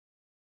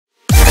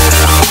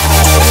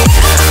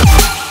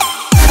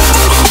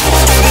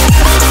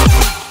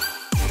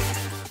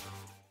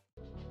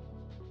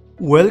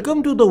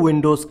Welcome to the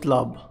Windows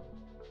Club.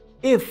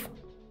 If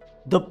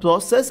the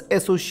process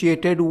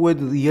associated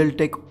with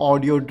Realtek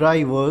audio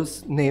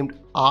drivers named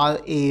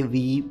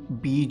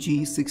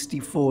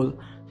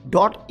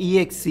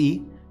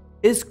RAVBg64.exe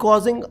is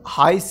causing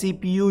high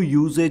CPU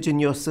usage in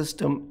your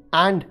system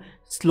and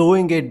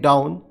slowing it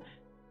down,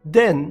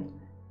 then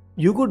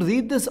you could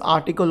read this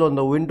article on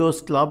the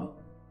Windows Club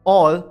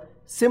or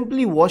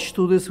simply watch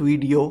through this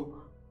video.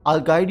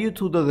 I'll guide you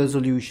through the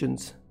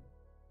resolutions.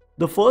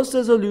 The first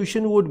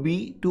resolution would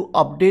be to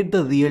update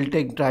the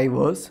Realtek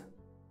drivers.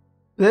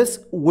 Press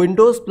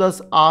Windows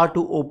plus R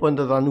to open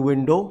the run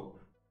window.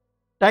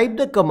 Type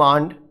the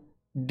command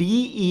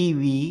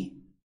devmgmt.msc.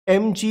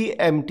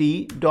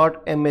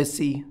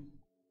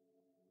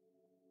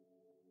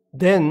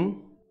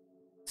 Then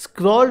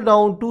scroll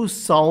down to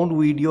Sound,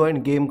 Video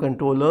and Game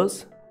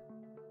Controllers.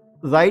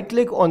 Right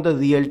click on the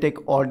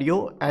Realtek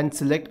audio and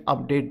select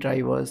Update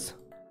Drivers.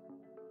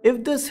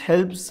 If this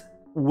helps,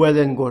 well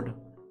and good.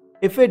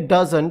 If it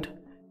doesn't,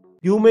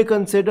 you may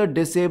consider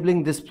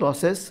disabling this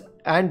process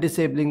and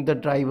disabling the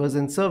drivers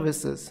and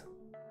services.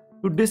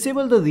 To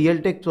disable the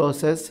Realtek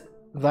process,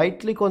 right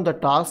click on the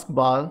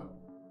taskbar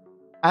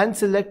and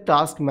select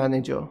Task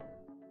Manager.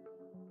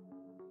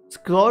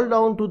 Scroll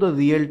down to the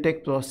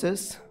Realtek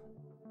process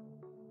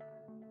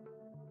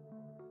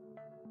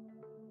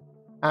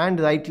and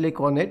right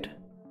click on it,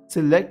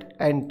 select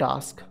End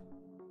Task.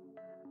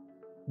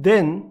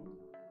 Then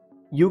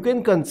you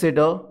can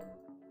consider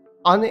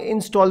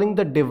uninstalling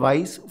the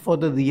device for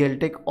the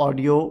Realtek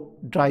audio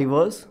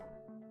drivers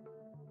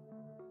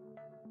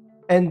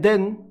and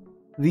then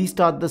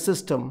restart the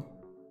system.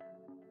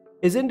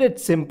 Isn't it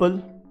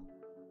simple?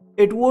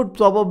 It would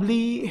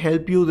probably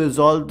help you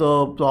resolve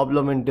the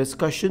problem in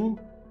discussion,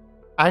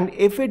 and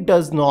if it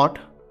does not,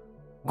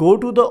 go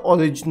to the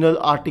original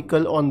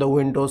article on the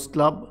Windows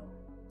Club,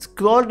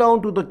 scroll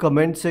down to the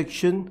comment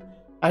section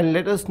and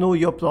let us know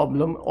your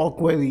problem or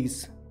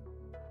queries.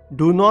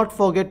 Do not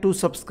forget to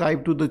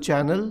subscribe to the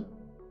channel.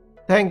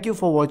 Thank you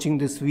for watching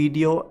this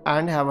video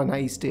and have a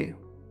nice day.